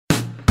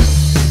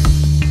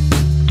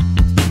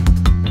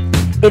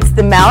It's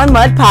the Mal and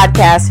Mud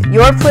Podcast,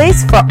 your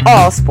place for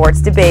all sports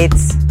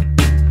debates.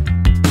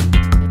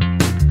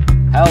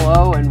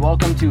 Hello and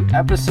welcome to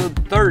episode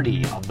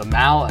 30 of the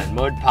Mal and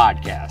Mud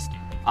Podcast.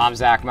 I'm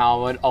Zach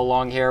Malamud,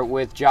 along here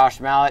with Josh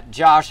Mallet.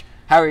 Josh,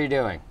 how are you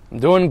doing? I'm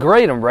doing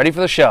great. I'm ready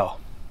for the show.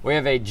 We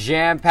have a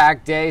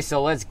jam-packed day,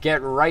 so let's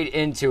get right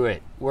into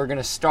it. We're going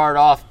to start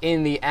off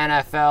in the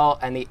NFL,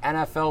 and the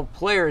NFL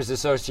Players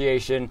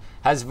Association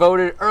has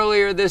voted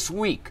earlier this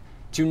week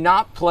to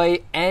not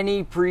play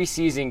any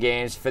preseason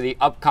games for the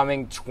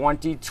upcoming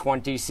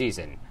 2020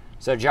 season.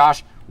 So,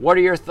 Josh, what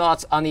are your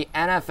thoughts on the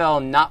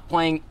NFL not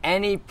playing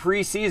any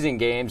preseason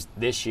games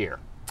this year?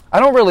 I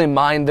don't really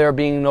mind there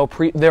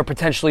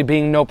potentially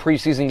being no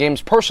preseason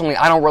games. Personally,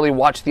 I don't really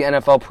watch the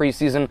NFL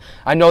preseason.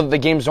 I know that the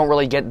games don't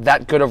really get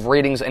that good of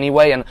ratings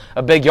anyway, and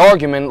a big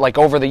argument, like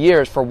over the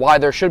years, for why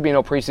there should be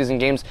no preseason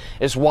games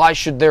is why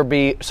should there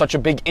be such a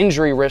big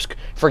injury risk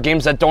for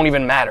games that don't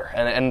even matter?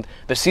 And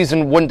the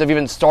season wouldn't have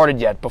even started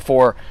yet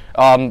before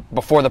the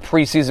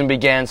preseason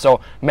began,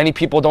 so many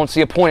people don't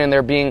see a point in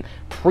there being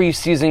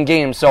preseason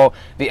games. So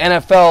the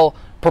NFL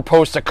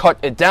proposed to cut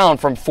it down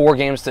from 4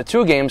 games to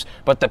 2 games,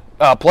 but the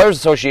Players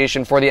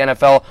Association for the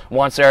NFL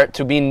wants there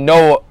to be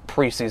no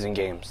preseason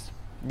games.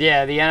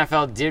 Yeah, the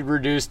NFL did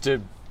reduce the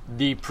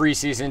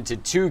preseason to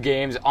 2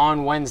 games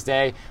on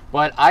Wednesday,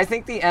 but I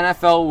think the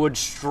NFL would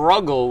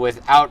struggle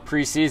without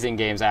preseason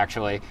games,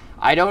 actually.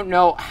 I don't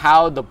know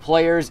how the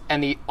players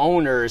and the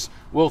owners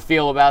will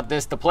feel about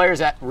this. The players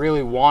that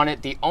really want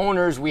it, the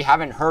owners, we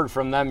haven't heard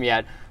from them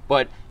yet,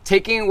 but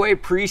taking away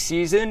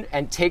preseason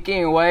and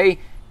taking away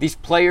these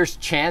players'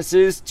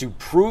 chances to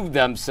prove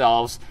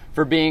themselves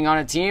for being on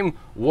a team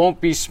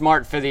won't be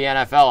smart for the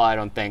NFL, I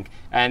don't think.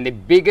 And the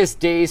biggest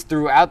days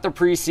throughout the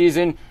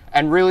preseason,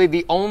 and really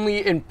the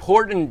only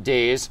important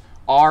days,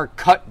 are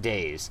cut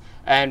days.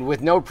 And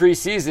with no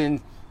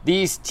preseason,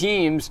 these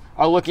teams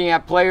are looking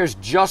at players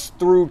just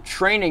through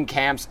training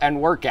camps and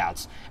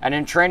workouts. And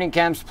in training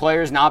camps,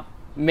 players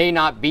may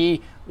not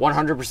be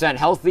 100%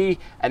 healthy,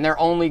 and they're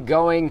only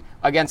going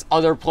against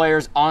other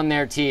players on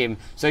their team.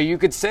 So you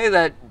could say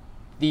that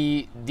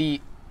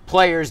the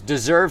players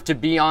deserve to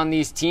be on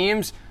these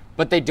teams,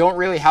 but they don't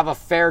really have a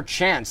fair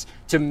chance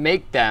to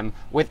make them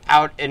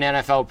without an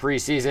NFL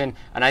preseason.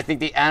 And I think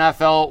the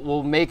NFL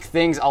will make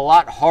things a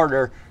lot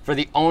harder for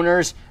the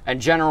owners and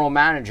general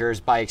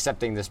managers by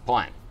accepting this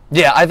plan.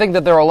 Yeah, I think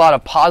that there are a lot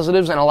of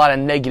positives and a lot of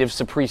negatives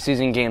to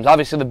preseason games.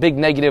 Obviously, the big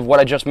negative, what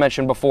I just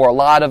mentioned before, a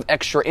lot of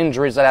extra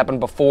injuries that happen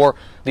before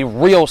the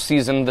real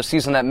season, the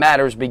season that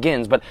matters,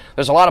 begins. But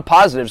there's a lot of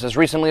positives. As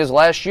recently as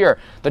last year,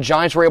 the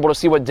Giants were able to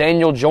see what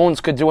Daniel Jones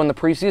could do in the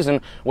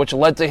preseason, which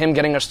led to him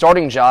getting a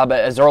starting job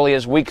as early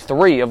as week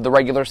 3 of the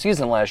regular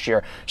season last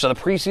year. So the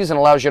preseason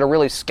allows you to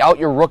really scout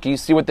your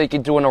rookies, see what they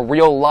can do in a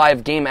real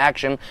live game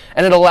action,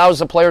 and it allows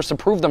the players to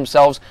prove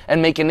themselves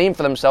and make a name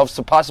for themselves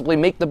to possibly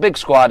make the big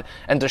squad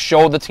and to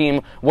show the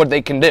team what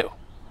they can do.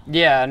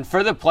 Yeah, and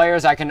for the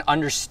players, I can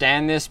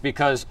understand this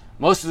because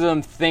most of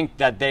them think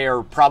that they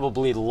are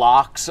probably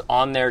locks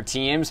on their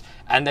teams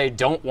and they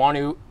don't want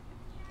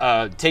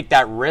to take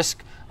that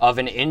risk of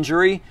an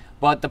injury.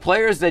 But the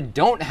players that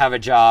don't have a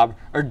job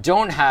or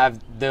don't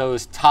have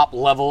those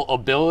top-level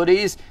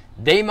abilities,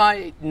 they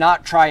might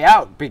not try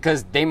out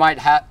because they might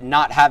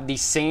not have the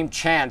same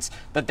chance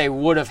that they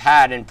would have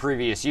had in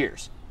previous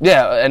years.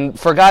 Yeah, and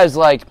for guys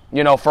like,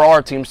 for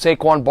our team,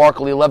 Saquon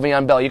Barkley,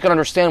 Le'Veon Bell, you can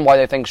understand why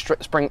they think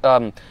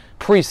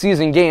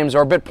preseason games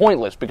are a bit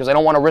pointless because they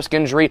don't want to risk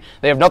injury.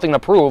 They have nothing to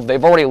prove.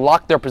 They've already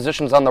locked their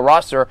positions on the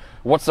roster.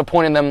 What's the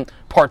point in them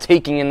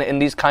partaking in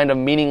these kind of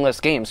meaningless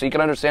games? So you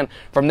can understand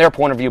from their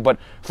point of view. But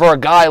for a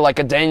guy like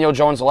a Daniel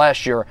Jones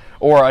last year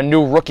or a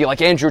new rookie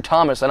like Andrew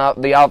Thomas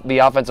and the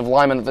offensive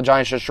lineman that the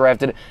Giants just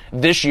drafted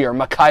this year,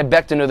 Mekhi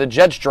Becton who the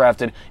Jets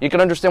drafted, you can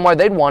understand why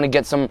they'd want to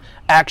get some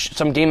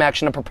game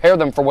action to prepare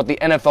them for what the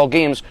NFL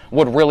games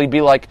would really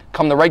be like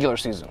come the regular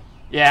season.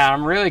 Yeah,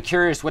 I'm really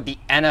curious what the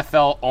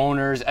NFL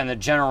owners and the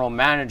general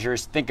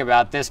managers think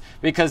about this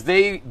because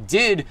they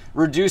did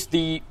reduce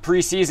the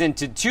preseason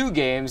to 2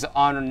 games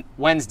on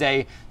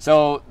Wednesday,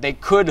 so they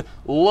could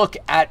look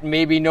at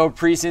maybe no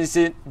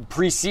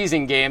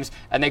preseason games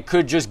and they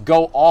could just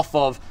go off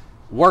of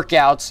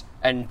workouts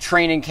and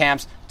training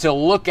camps to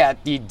look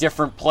at the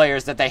different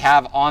players that they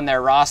have on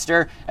their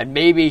roster, and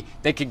maybe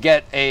they could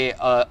get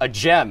a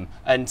gem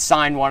and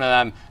sign one of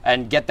them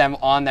and get them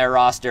on their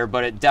roster.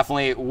 But it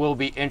definitely will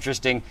be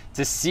interesting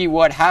to see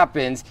what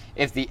happens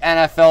if the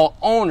NFL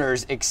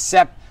owners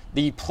accept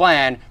the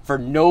plan for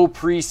no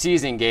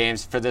preseason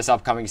games for this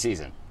upcoming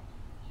season.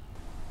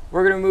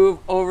 We're going to move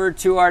over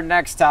to our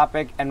next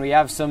topic, and we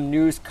have some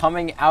news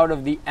coming out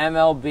of the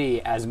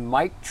MLB as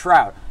Mike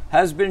Trout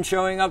has been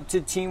showing up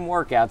to team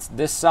workouts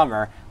this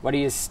summer, but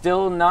he is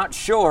still not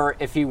sure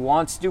if he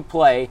wants to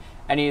play,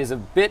 and he is a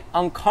bit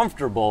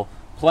uncomfortable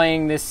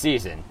playing this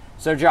season.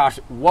 So Josh,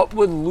 what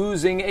would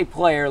losing a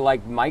player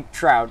like Mike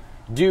Trout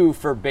do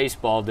for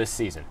baseball this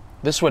season?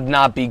 This would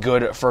not be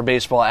good for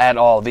baseball at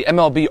all. The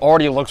MLB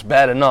already looks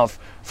bad enough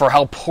for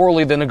how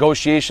poorly the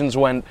negotiations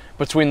went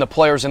between the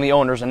players and the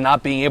owners and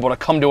not being able to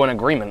come to an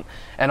agreement.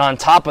 And on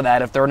top of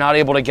that, if they're not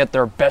able to get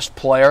their best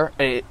player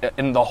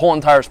in the whole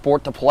entire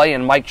sport to play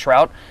in Mike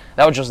Trout,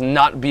 that would just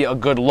not be a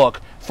good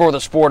look for the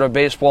sport of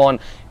baseball. And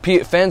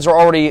fans are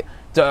already,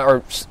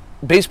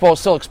 baseball is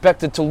still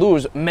expected to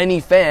lose many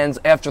fans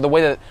after the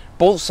way that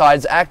both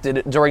sides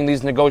acted during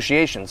these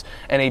negotiations.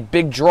 And a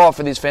big draw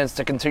for these fans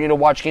to continue to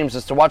watch games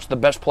is to watch the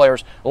best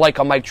players like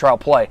a Mike Trout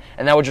play.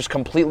 And that would just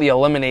completely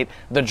eliminate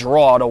the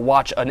draw to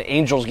watch an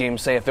Angels game,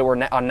 say, if it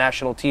were on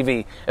national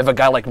TV, if a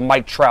guy like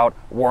Mike Trout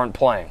weren't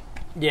playing.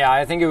 Yeah,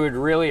 I think it would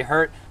really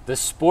hurt the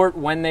sport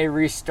when they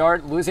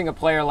restart. Losing a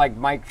player like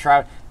Mike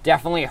Trout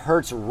definitely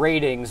hurts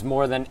ratings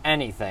more than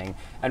anything.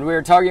 And we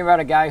were talking about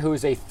a guy who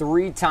is a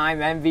 3-time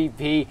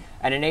MVP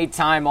and an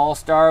 8-time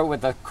All-Star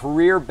with a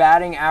career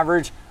batting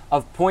average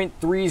of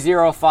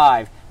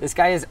 .305. This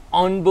guy is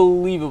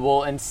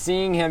unbelievable, and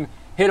seeing him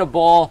hit a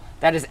ball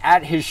that is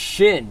at his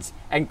shins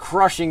and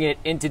crushing it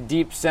into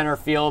deep center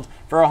field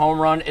for a home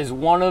run is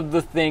one of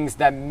the things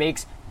that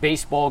makes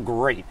baseball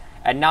great.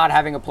 And not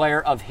having a player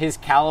of his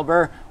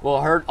caliber will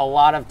hurt a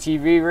lot of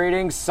TV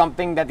ratings,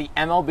 something that the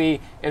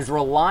MLB is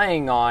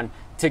relying on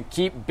to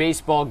keep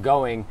baseball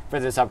going for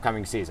this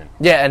upcoming season.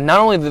 Yeah, and not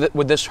only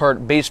would this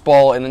hurt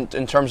baseball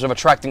in terms of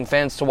attracting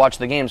fans to watch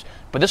the games,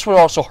 but this would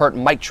also hurt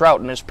Mike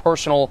Trout and his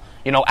personal,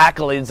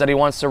 accolades that he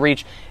wants to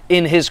reach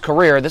in his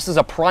career. This is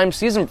a prime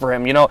season for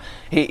him.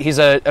 He's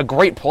a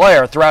great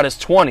player throughout his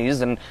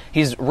 20s, and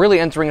he's really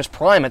entering his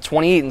prime at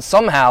 28, and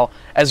somehow,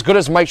 as good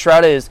as Mike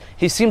Trout is,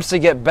 he seems to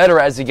get better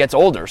as he gets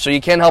older. So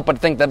you can't help but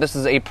think that this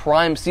is a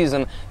prime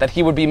season that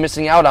he would be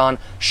missing out on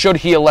should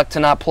he elect to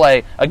not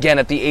play again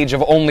at the age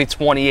of only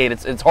 28.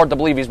 It's hard to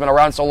believe he's been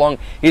around so long.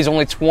 He's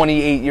only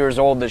 28 years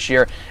old this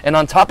year. And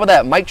on top of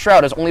that, Mike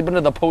Trout has only been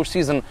to the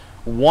postseason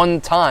one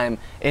time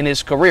in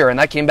his career, and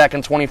that came back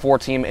in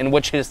 2014, in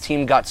which his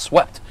team got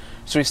swept.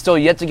 So he's still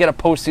yet to get a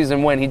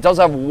postseason win. He does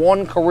have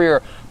one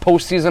career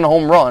postseason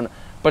home run,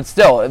 but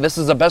still, this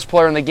is the best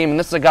player in the game, and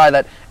this is a guy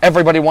that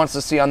everybody wants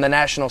to see on the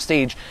national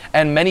stage.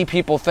 And many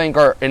people think,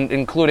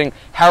 including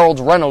Harold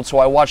Reynolds, who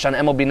I watched on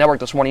MLB Network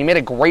this morning, he made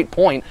a great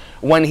point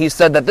when he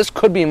said that this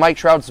could be Mike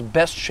Trout's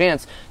best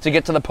chance to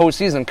get to the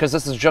postseason, because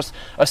this is just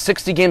a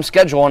 60-game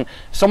schedule, and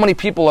so many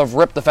people have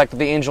ripped the fact that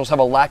the Angels have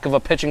a lack of a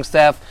pitching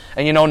staff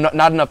and,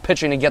 not enough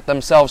pitching to get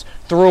themselves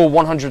through a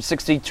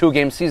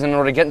 162-game season in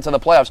order to get into the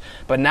playoffs.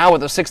 But now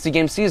with a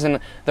 60-game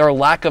season, their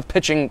lack of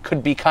pitching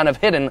could be kind of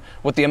hidden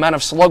with the amount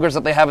of sluggers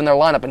that they have in their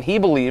lineup, and he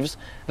believes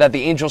that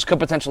the Angels could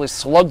potentially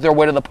slug their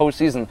way to the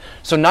postseason.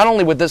 So not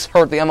only would this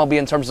hurt the MLB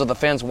in terms of the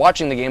fans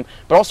watching the game,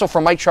 but also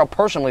for Mike Trout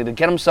personally to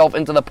get himself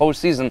into the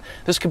postseason.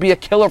 This could be a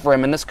killer for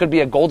him, and this could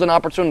be a golden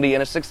opportunity in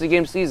a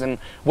 60-game season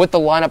with the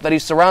lineup that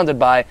he's surrounded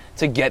by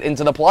to get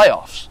into the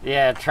playoffs.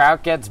 Yeah,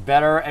 Trout gets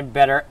better and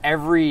better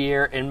every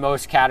year in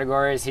most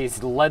categories.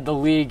 He's led the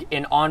league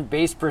in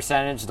on-base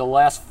percentage the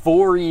last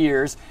 4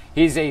 years.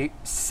 He's a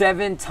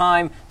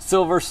 7-time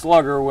Silver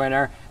Slugger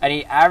winner, and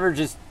he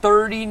averages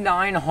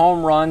 39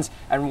 home runs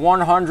and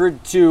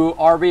 102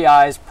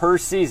 RBIs per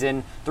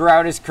season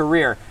throughout his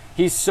career.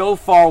 He's so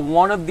far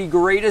one of the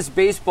greatest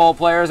baseball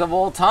players of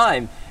all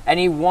time, and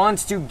he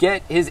wants to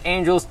get his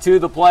Angels to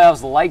the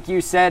playoffs. Like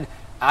you said,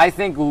 I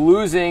think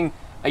losing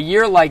a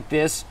year like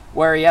this,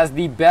 where he has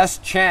the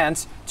best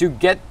chance to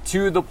get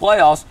to the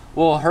playoffs,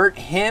 will hurt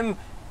him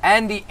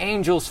and the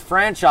Angels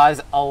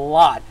franchise a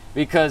lot,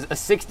 because a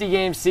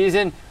 60-game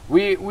season,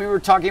 we were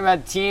talking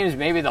about teams,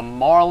 maybe the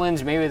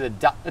Marlins, maybe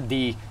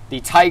the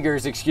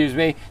Tigers,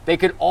 they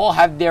could all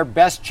have their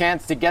best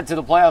chance to get to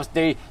the playoffs.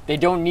 They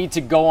don't need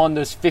to go on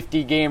those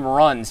 50-game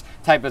runs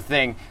type of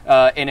thing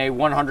in a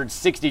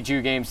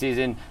 162-game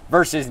season,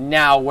 versus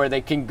now where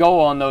they can go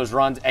on those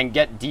runs and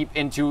get deep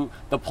into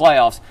the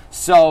playoffs.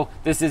 So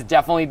this is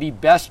definitely the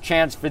best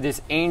chance for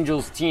this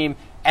Angels team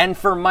and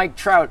for Mike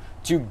Trout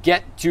to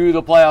get to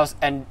the playoffs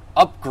and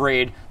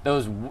upgrade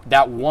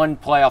that one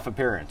playoff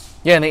appearance.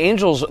 Yeah, and the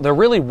Angels, they're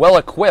really well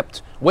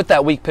equipped with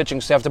that weak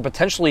pitching staff to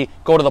potentially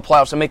go to the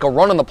playoffs and make a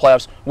run in the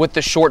playoffs with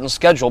this shortened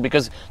schedule,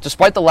 because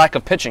despite the lack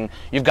of pitching,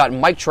 you've got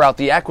Mike Trout,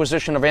 the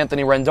acquisition of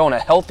Anthony Rendon, a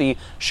healthy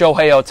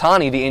Shohei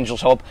Ohtani, the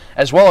Angels hope,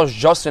 as well as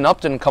Justin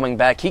Upton coming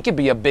back. He could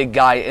be a big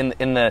guy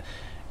in the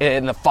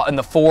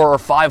 4 or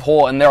 5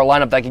 hole in their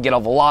lineup that could get a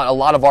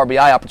lot of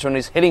RBI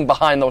opportunities hitting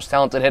behind those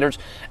talented hitters.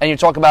 And you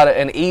talk about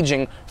an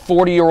aging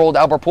 40-year-old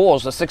Albert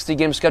Pujols, the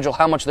 60-game schedule,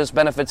 how much this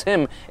benefits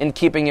him in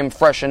keeping him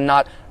fresh and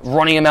not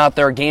running him out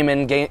there game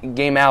in,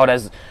 game out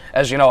as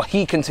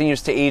he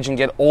continues to age and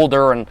get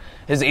older and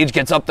his age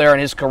gets up there in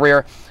his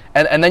career.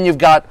 And then you've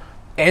got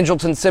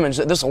Andrelton Simmons.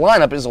 This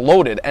lineup is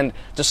loaded, and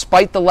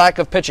despite the lack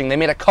of pitching, they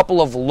made a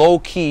couple of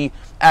low-key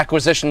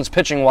acquisitions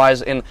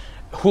pitching-wise in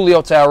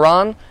Julio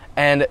Teheran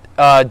and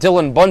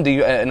Dylan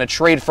Bundy in a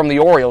trade from the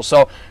Orioles.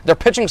 So their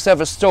pitching staff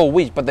is still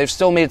weak, but they've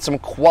still made some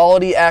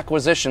quality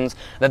acquisitions.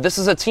 That this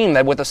is a team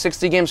that with a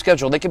 60-game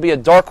schedule, they could be a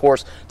dark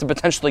horse to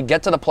potentially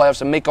get to the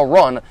playoffs and make a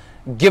run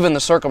given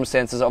the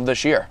circumstances of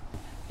this year.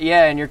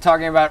 Yeah, and you're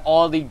talking about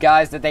all the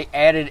guys that they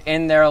added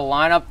in their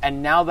lineup,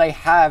 and now they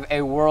have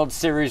a World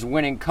Series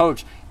winning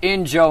coach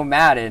in Joe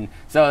Madden.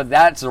 So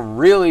that's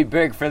really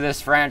big for this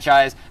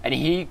franchise, and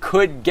he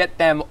could get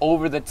them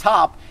over the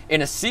top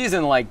in a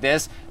season like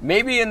this,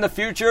 maybe in the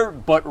future,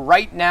 but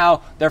right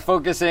now they're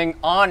focusing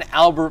on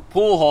Albert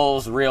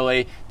Pujols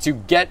really to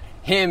get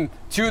him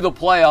to the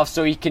playoffs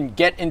so he can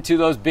get into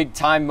those big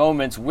time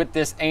moments with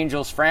this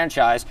Angels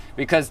franchise,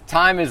 because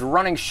time is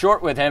running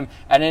short with him,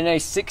 and in a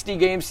 60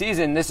 game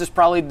season this is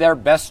probably their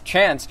best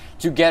chance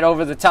to get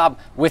over the top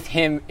with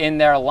him in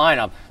their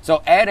lineup.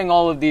 So adding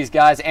all of these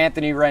guys,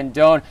 Anthony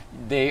Rendon,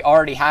 they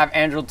already have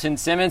Andrelton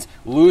Simmons,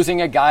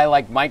 losing a guy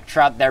like Mike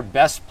Trout, their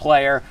best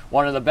player,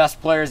 one of the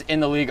best players in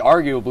the league,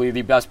 arguably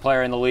the best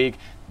player in the league.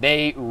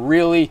 They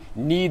really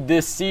need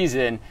this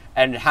season,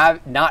 and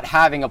not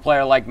having a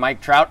player like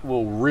Mike Trout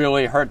will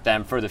really hurt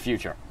them for the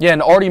future. Yeah,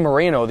 and Artie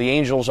Moreno, the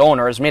Angels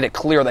owner, has made it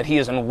clear that he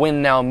is in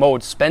win-now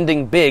mode,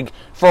 spending big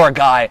for a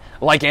guy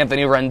like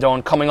Anthony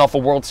Rendon coming off a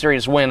World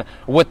Series win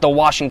with the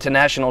Washington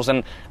Nationals.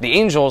 And the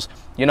Angels,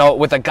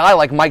 with a guy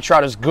like Mike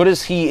Trout, as good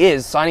as he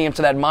is, signing him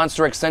to that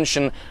monster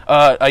extension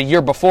a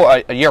year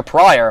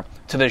prior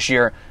to this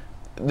year,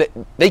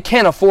 they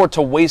can't afford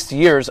to waste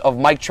years of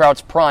Mike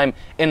Trout's prime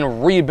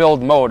in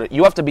rebuild mode.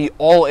 You have to be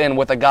all in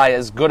with a guy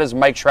as good as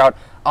Mike Trout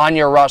on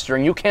your roster,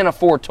 and you can't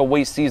afford to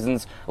waste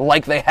seasons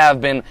like they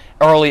have been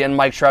early in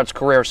Mike Trout's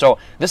career. So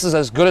this is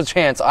as good a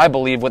chance, I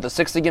believe, with the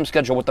 60-game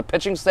schedule, with the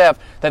pitching staff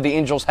that the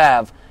Angels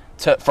have,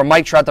 for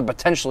Mike Trout to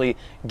potentially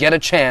get a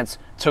chance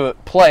to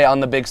play on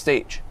the big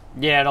stage.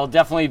 Yeah, it'll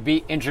definitely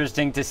be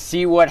interesting to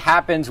see what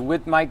happens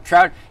with Mike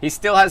Trout. He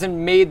still hasn't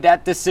made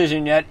that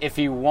decision yet if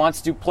he wants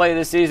to play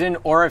this season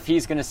or if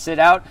he's going to sit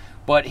out,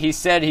 but he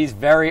said he's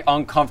very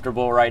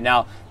uncomfortable right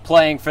now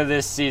playing for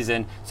this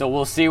season, so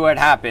we'll see what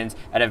happens,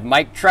 and if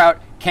Mike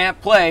Trout can't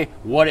play,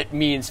 what it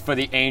means for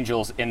the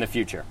Angels in the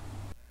future.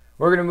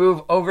 We're going to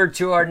move over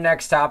to our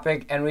next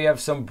topic, and we have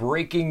some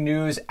breaking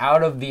news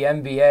out of the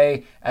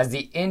NBA as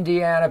the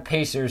Indiana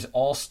Pacers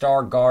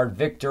all-star guard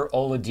Victor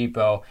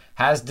Oladipo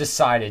has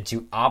decided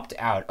to opt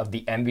out of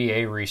the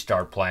NBA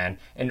restart plan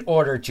in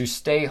order to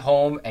stay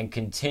home and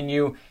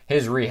continue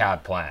his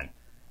rehab plan.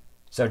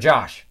 So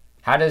Josh,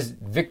 how does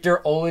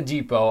Victor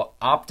Oladipo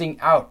opting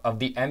out of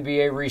the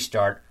NBA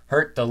restart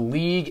hurt the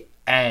league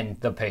and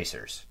the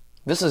Pacers?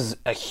 This is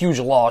a huge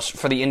loss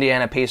for the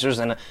Indiana Pacers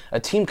and a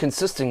team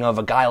consisting of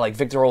a guy like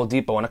Victor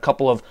Oladipo and a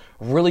couple of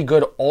really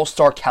good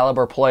all-star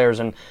caliber players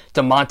and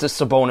Domantas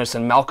Sabonis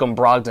and Malcolm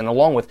Brogdon,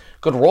 along with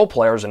good role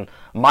players and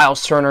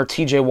Miles Turner,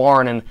 TJ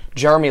Warren, and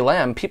Jeremy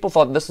Lamb. People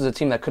thought this is a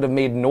team that could have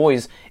made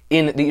noise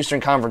in the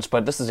Eastern Conference,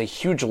 but this is a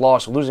huge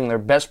loss, losing their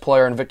best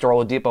player in Victor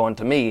Oladipo. And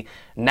to me,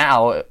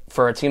 now,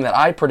 for a team that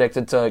I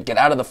predicted to get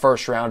out of the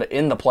first round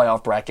in the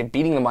playoff bracket,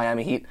 beating the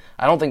Miami Heat,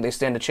 I don't think they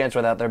stand a chance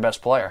without their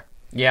best player.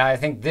 Yeah, I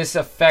think this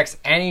affects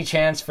any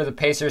chance for the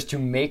Pacers to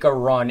make a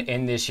run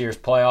in this year's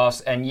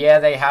playoffs. And yeah,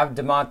 they have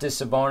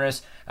Domantas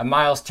Sabonis and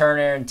Miles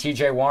Turner and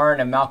TJ Warren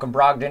and Malcolm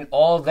Brogdon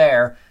all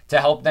there to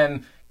help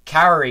them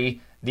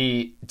carry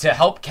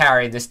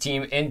this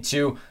team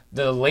into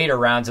the later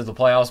rounds of the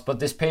playoffs, but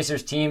this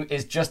Pacers team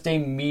is just a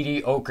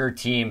mediocre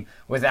team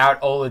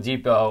without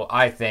Oladipo,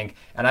 I think.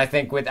 And I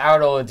think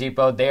without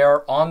Oladipo, they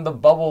are on the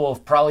bubble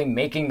of probably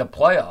making the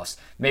playoffs,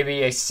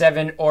 maybe a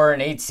 7 or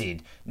an 8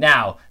 seed.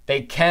 Now,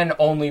 they can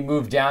only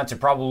move down to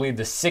probably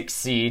the 6th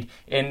seed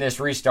in this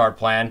restart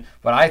plan,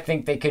 but I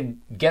think they could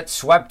get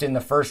swept in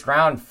the first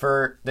round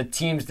for the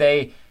teams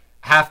they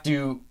have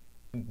to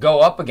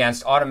go up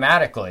against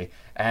automatically.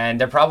 And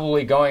they're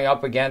probably going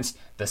up against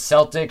the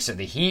Celtics or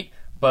the Heat,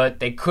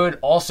 but they could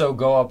also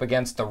go up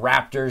against the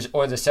Raptors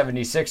or the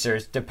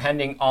 76ers,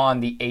 depending on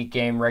the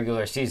 8-game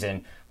regular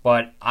season.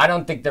 But I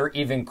don't think they're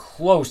even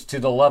close to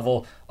the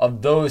level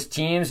of those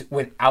teams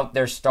without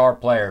their star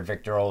player,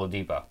 Victor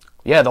Oladipo.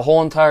 Yeah, the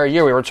whole entire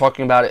year we were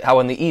talking about it, how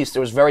in the East it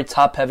was very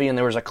top-heavy and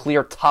there was a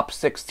clear top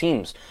 6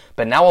 teams.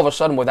 But now all of a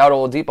sudden, without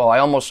Oladipo, I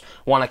almost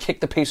want to kick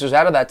the Pacers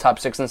out of that top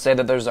 6 and say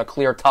that there's a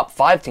clear top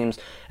 5 teams.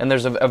 And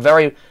there's a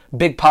very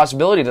big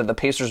possibility that the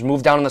Pacers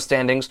move down in the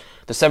standings,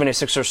 the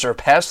 76ers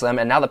surpass them,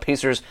 and now the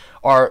Pacers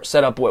are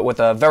set up with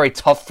a very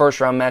tough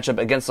first-round matchup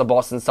against the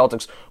Boston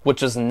Celtics, which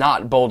does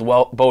not bode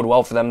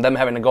well for them. Them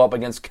having to go up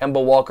against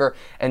Kemba Walker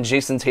and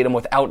Jason Tatum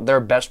without their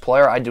best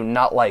player, I do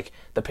not like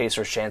the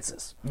Pacers'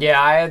 chances.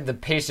 Yeah, I had the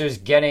Pacers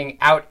getting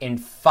out in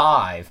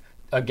 5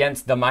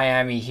 against the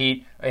Miami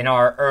Heat in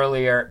our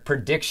earlier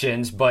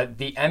predictions, but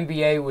the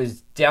NBA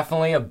was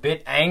definitely a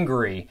bit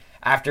angry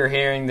after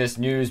hearing this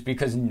news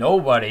because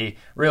nobody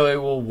really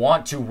will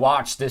want to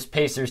watch this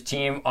Pacers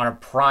team on a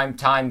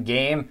primetime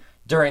game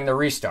during the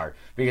restart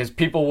because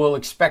people will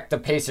expect the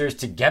Pacers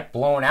to get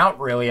blown out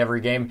really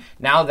every game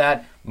now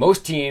that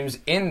most teams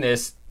in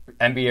this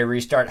NBA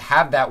restart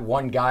have that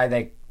one guy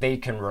that they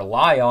can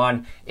rely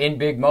on in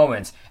big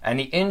moments. And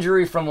the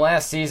injury from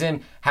last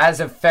season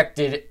has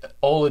affected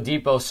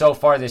Oladipo so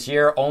far this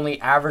year, only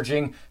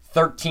averaging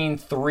 13,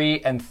 3,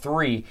 and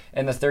 3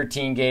 in the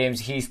 13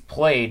 games he's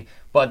played.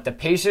 But the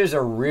Pacers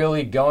are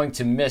really going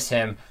to miss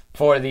him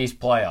for these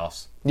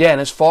playoffs. Yeah,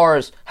 and as far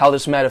as how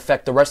this might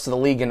affect the rest of the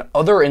league and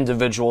other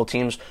individual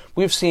teams,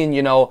 we've seen,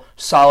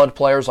 solid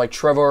players like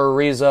Trevor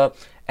Ariza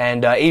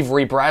and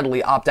Avery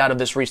Bradley opt out of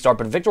this restart,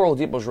 but Victor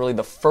Oladipo is really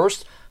the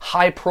first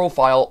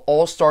high-profile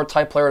all-star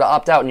type player to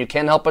opt out, and you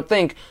can't help but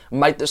think,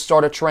 might this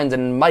start a trend,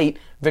 and might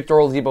Victor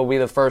Oladipo be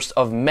the first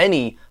of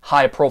many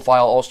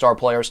high-profile all-star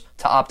players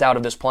to opt out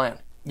of this plan?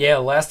 Yeah,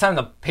 last time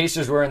the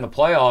Pacers were in the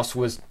playoffs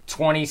was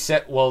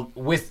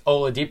with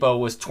Oladipo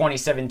was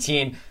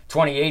 2017,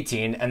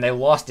 2018, and they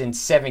lost in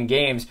 7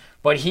 games,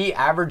 but he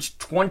averaged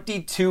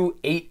 22,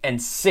 8,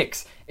 and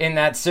 6 in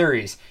that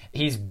series.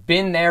 He's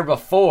been there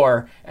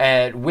before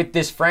with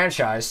this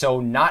franchise, so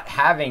not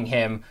having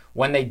him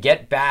when they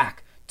get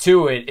back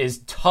to it is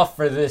tough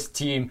for this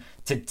team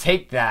to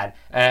take that,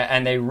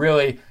 and it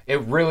really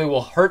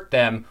will hurt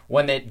them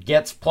when it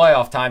gets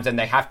playoff times and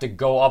they have to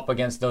go up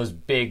against those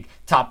big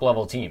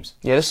top-level teams.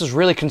 Yeah, this is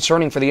really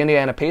concerning for the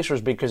Indiana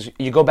Pacers because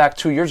you go back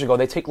 2 years ago,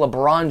 they take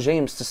LeBron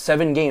James to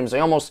 7 games. They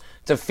almost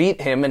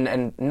defeat him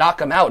and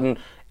knock him out and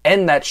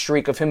end that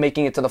streak of him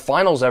making it to the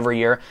finals every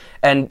year.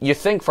 And you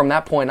think from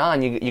that point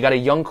on, you got a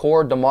young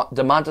core, Domantas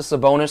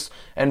Sabonis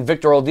and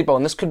Victor Oladipo,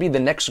 and this could be the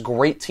next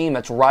great team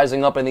that's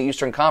rising up in the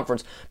Eastern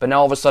Conference. But now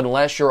all of a sudden,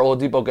 last year,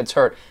 Oladipo gets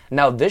hurt.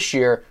 Now this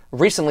year,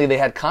 recently they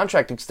had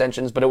contract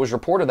extensions, but it was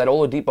reported that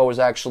Oladipo was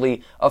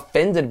actually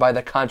offended by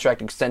the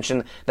contract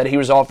extension that he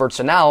was offered.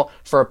 So now,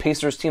 for a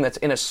Pacers team that's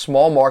in a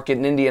small market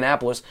in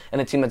Indianapolis and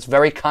a team that's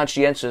very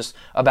conscientious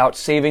about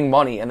saving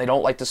money and they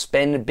don't like to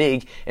spend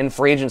big in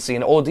free agency,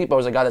 and Oladipo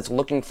is a guy that's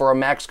looking for a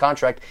max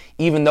contract,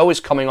 even though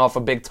he's coming off a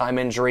big-time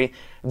injury.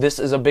 This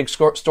is a big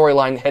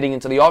storyline heading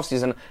into the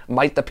offseason.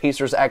 Might the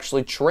Pacers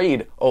actually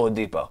trade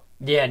Oladipo?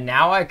 Yeah,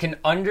 now I can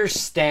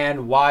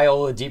understand why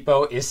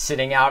Oladipo is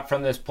sitting out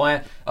from this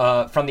plan,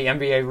 from the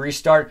NBA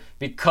restart,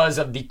 because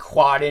of the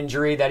quad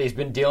injury that he's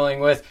been dealing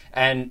with,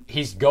 and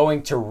he's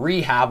going to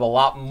rehab a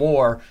lot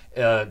more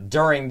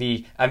during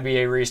the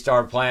NBA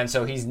restart plan,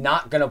 so he's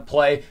not going to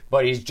play,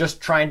 but he's just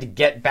trying to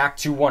get back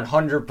to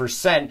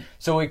 100%,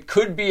 so it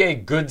could be a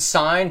good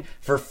sign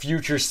for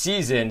future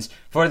seasons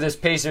for this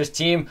Pacers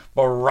team,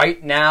 but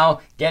right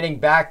now, getting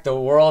back the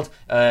world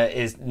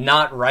is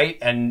not right,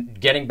 and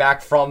getting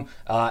back from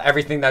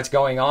everything that's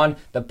going on,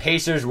 the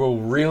Pacers will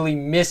really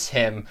miss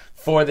him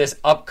for this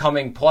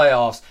upcoming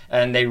playoffs,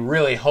 and they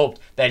really hoped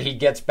that he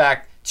gets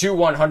back to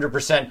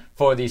 100%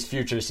 for these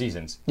future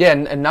seasons. Yeah,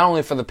 and not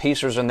only for the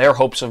Pacers and their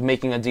hopes of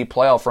making a deep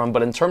playoff run,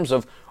 but in terms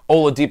of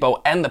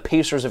Oladipo and the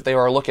Pacers, if they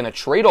are looking to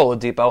trade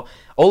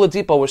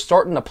Oladipo was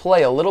starting to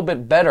play a little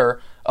bit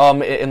better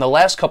in the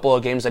last couple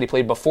of games that he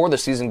played before the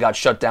season got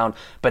shut down.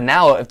 But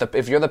now,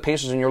 if you're the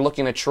Pacers and you're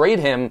looking to trade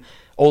him,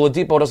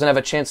 Oladipo doesn't have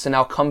a chance to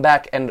now come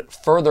back and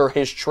further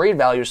his trade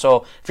value.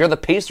 So if you're the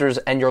Pacers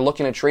and you're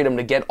looking to trade him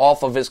to get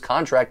off of his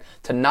contract,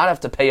 to not have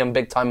to pay him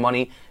big-time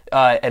money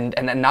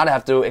and not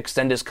have to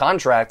extend his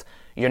contract,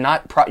 you're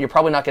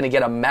probably not going to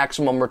get a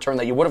maximum return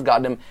that you would have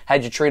gotten him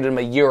had you traded him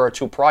a year or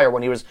two prior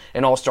when he was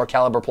an all-star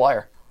caliber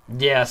player.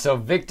 Yeah, so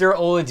Victor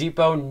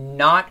Oladipo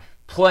not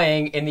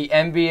playing in the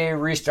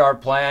NBA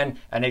restart plan,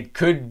 and it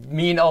could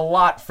mean a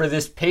lot for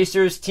this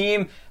Pacers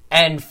team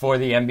and for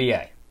the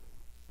NBA.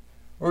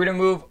 We're going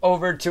to move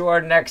over to our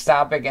next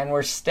topic, and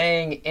we're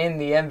staying in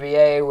the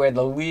NBA, where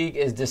the league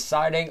is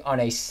deciding on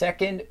a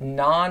second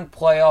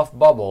non-playoff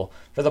bubble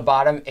for the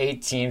bottom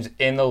 8 teams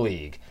in the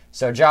league.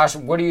 So, Josh,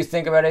 what do you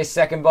think about a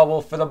second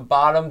bubble for the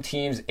bottom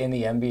teams in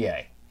the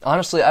NBA?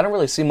 Honestly, I don't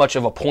really see much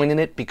of a point in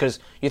it, because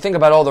you think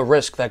about all the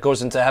risk that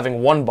goes into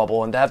having one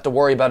bubble and to have to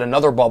worry about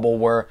another bubble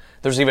where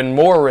there's even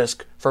more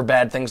risk for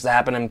bad things to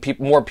happen and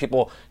more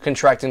people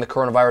contracting the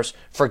coronavirus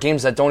for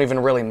games that don't even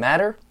really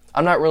matter.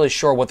 I'm not really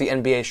sure what the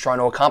NBA is trying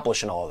to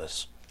accomplish in all of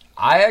this.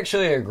 I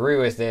actually agree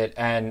with it,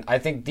 and I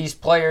think these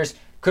players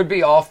could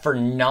be off for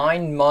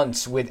 9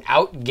 months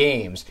without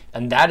games,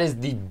 and that is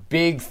the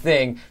big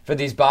thing for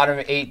these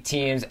bottom 8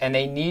 teams, and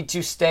they need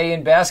to stay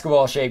in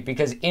basketball shape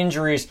because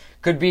injuries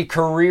could be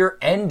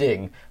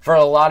career-ending for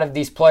a lot of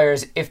these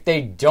players if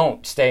they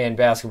don't stay in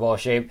basketball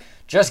shape.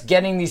 Just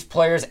getting these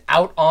players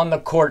out on the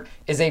court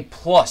is a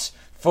plus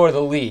for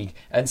the league,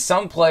 and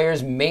some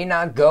players may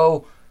not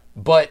go,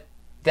 but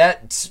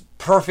that's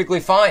perfectly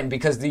fine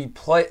because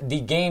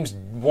the games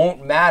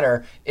won't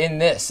matter in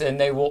this, and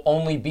they will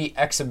only be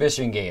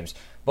exhibition games.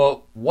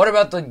 But what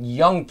about the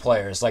young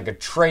players like a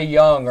Trae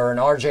Young or an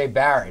RJ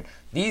Barrett?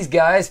 These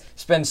guys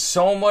spend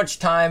so much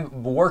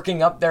time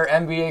working up their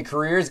NBA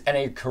careers, and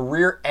a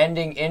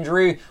career-ending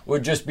injury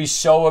would just be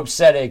so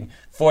upsetting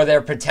for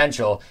their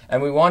potential.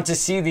 And we want to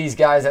see these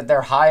guys at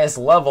their highest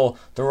level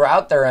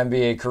throughout their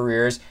NBA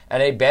careers,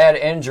 and a bad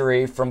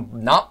injury from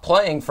not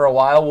playing for a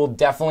while will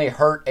definitely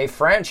hurt a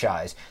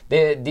franchise.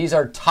 These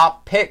are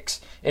top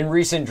picks in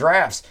recent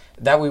drafts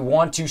that we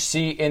want to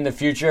see in the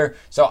future.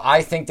 So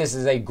I think this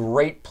is a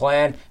great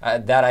plan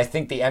that I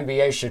think the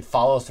NBA should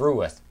follow through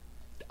with.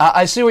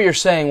 I see what you're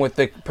saying with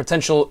the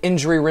potential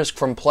injury risk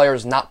from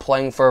players not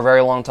playing for a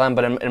very long time,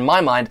 but in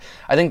my mind,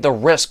 I think the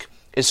risk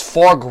is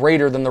far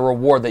greater than the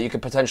reward that you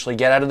could potentially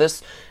get out of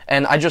this.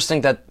 And I just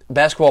think that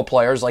basketball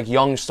players like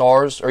young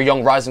stars or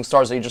young rising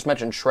stars that you just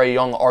mentioned, Trae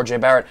Young,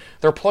 RJ Barrett,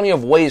 there are plenty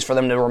of ways for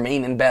them to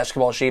remain in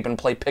basketball shape and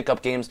play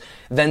pickup games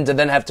than to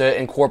then have to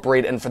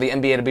incorporate and for the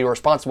NBA to be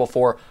responsible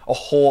for a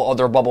whole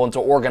other bubble and to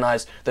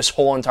organize this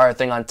whole entire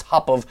thing on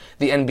top of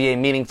the NBA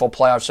meaningful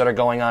playoffs that are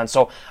going on.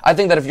 So I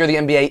think that if you're the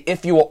NBA,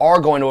 if you are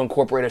going to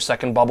incorporate a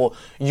second bubble,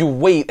 you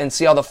wait and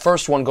see how the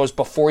first one goes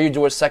before you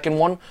do a second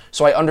one.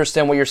 So I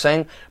understand what you're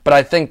saying, but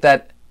I think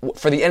that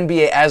for the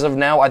NBA as of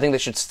now, I think they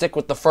should stick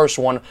with the first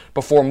one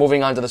before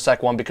moving on to the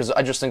second one because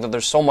I just think that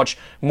there's so much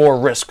more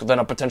risk than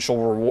a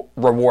potential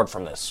reward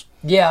from this.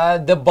 Yeah,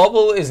 the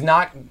bubble is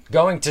not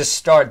going to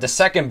start. The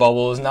second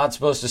bubble is not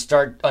supposed to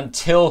start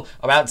until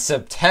about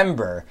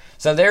September.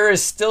 So there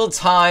is still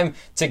time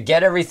to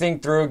get everything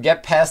through,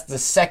 get past the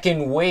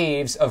second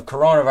waves of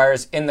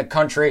coronavirus in the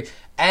country,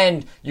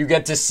 and you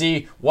get to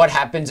see what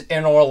happens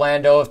in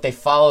Orlando if they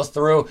follow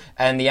through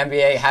and the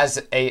NBA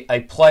has a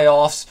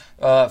playoffs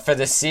for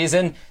the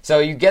season. So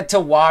you get to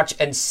watch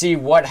and see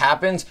what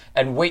happens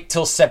and wait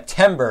till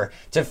September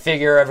to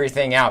figure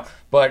everything out.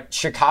 But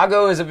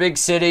Chicago is a big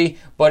city,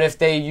 but if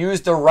they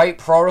use the right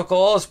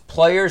protocols,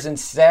 players and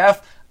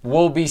staff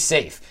will be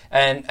safe.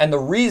 And the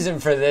reason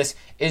for this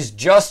is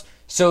just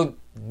so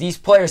these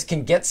players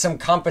can get some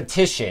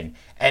competition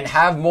and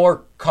have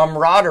more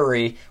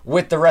camaraderie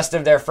with the rest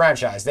of their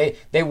franchise.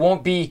 They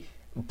won't be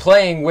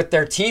playing with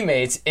their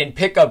teammates in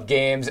pickup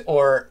games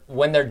or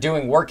when they're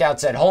doing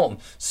workouts at home.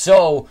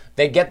 So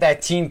they get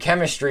that team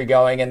chemistry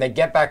going and they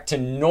get back to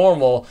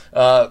normal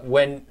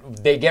when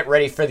they get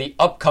ready for the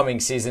upcoming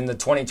season, the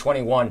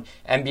 2021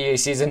 NBA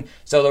season.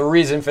 So the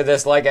reason for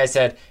this, like I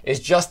said, is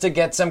just to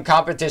get some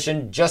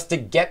competition, just to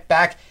get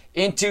back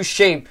into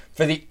shape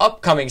for the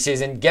upcoming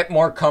season, get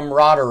more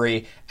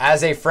camaraderie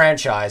as a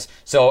franchise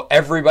so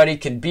everybody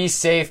can be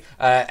safe.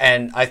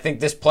 And I think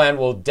this plan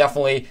will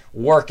definitely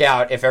work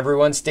out. If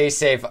everyone stays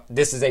safe,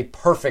 this is a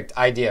perfect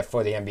idea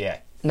for the NBA.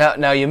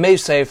 Now, you may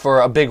say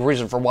for a big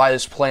reason for why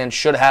this plan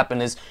should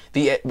happen is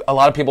a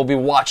lot of people will be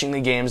watching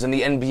the games and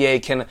the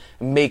NBA can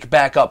make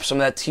back up some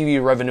of that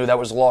TV revenue that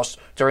was lost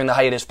during the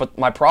hiatus. But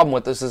my problem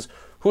with this is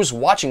who's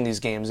watching these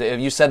games? If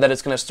you said that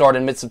it's going to start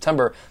in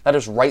mid-September, that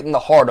is right in the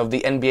heart of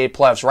the NBA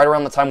playoffs, right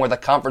around the time where the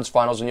conference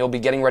finals, and you'll be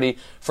getting ready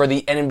for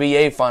the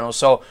NBA finals.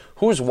 So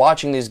who's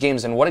watching these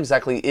games, and what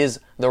exactly is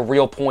the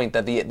real point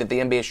that the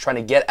NBA is trying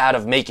to get out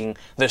of making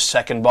this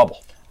second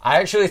bubble? I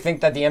actually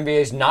think that the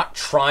NBA is not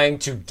trying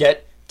to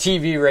get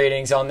TV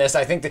ratings on this.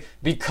 I think that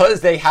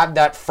because they have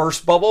that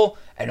first bubble,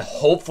 and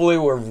hopefully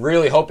we're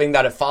really hoping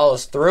that it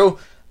follows through,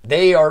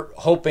 they are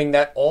hoping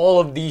that all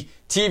of the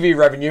TV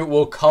revenue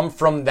will come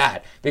from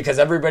that because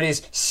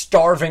everybody's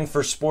starving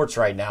for sports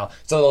right now.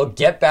 So they'll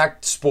get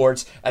back to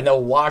sports and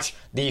they'll watch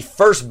the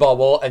first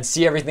bubble and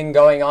see everything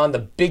going on, the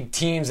big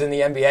teams in the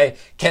NBA.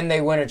 Can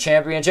they win a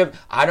championship?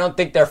 I don't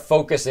think they're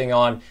focusing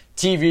on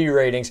TV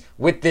ratings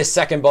with this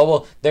second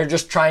bubble. They're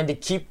just trying to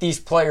keep these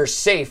players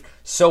safe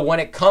so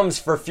when it comes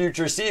for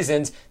future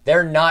seasons,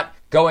 they're not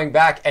going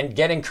back and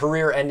getting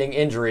career-ending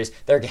injuries.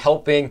 They're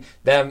helping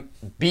them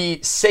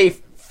be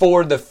safe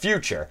for the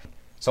future.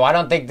 So I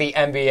don't think the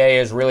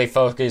NBA is really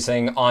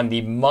focusing on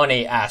the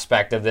money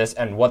aspect of this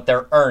and what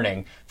they're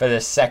earning for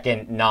this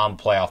second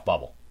non-playoff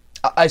bubble.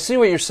 I see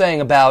what you're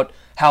saying about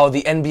how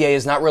the NBA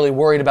is not really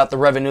worried about the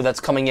revenue that's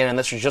coming in, and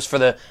this is just for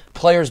the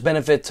players'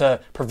 benefit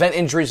to prevent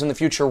injuries in the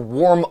future,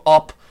 warm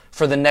up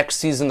for the next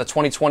season, the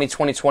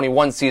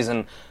 2020-2021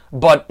 season.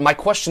 But my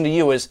question to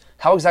you is,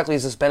 how exactly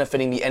is this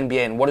benefiting the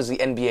NBA, and what is the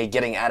NBA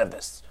getting out of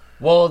this?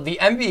 Well, the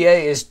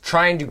NBA is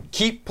trying to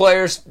keep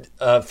players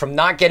from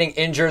not getting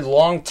injured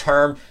long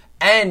term,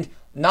 and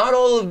not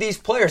all of these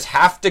players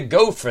have to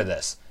go for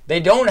this. They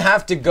don't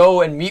have to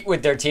go and meet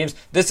with their teams.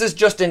 This is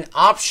just an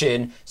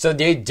option so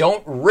they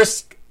don't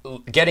risk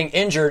getting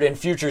injured in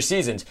future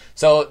seasons.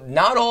 So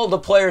not all the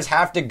players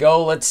have to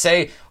go. Let's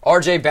say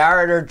RJ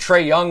Barrett or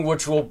Trae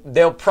Young,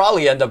 they'll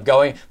probably end up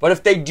going, but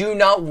if they do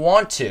not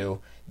want to,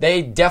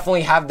 they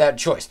definitely have that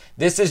choice.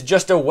 This is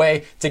just a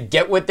way to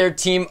get with their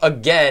team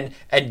again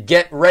and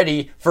get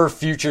ready for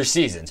future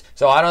seasons.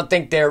 So I don't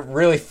think they're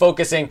really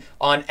focusing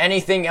on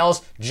anything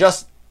else.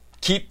 Just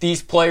keep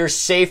these players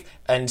safe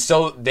and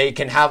so they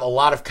can have a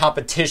lot of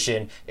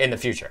competition in the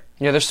future.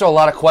 Yeah, there's still a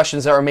lot of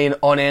questions that remain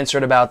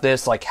unanswered about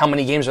this, like how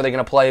many games are they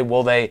going to play?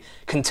 Will they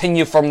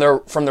continue from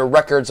their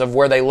records of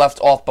where they left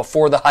off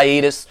before the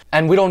hiatus?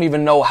 And we don't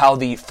even know how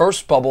the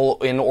first bubble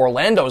in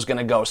Orlando is going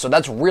to go, so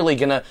that's really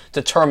going to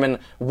determine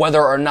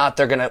whether or not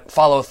they're going to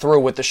follow through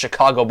with the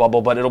Chicago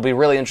bubble, but it'll be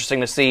really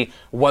interesting to see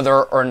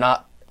whether or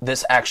not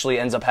this actually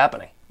ends up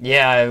happening.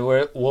 Yeah,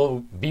 we'll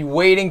be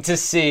waiting to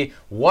see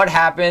what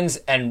happens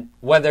and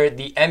whether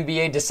the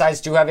NBA decides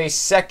to have a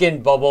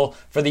second bubble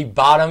for the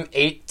bottom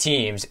 8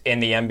 teams in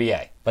the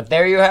NBA. But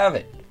there you have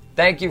it.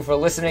 Thank you for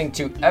listening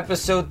to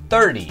episode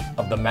 30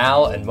 of the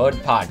Mal and Mud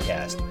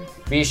Podcast.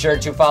 Be sure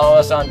to follow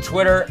us on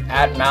Twitter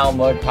at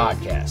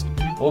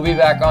MalMudPodcast. We'll be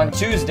back on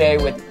Tuesday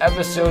with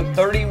episode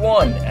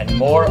 31 and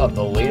more of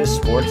the latest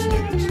sports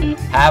news.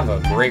 Have a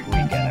great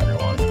weekend.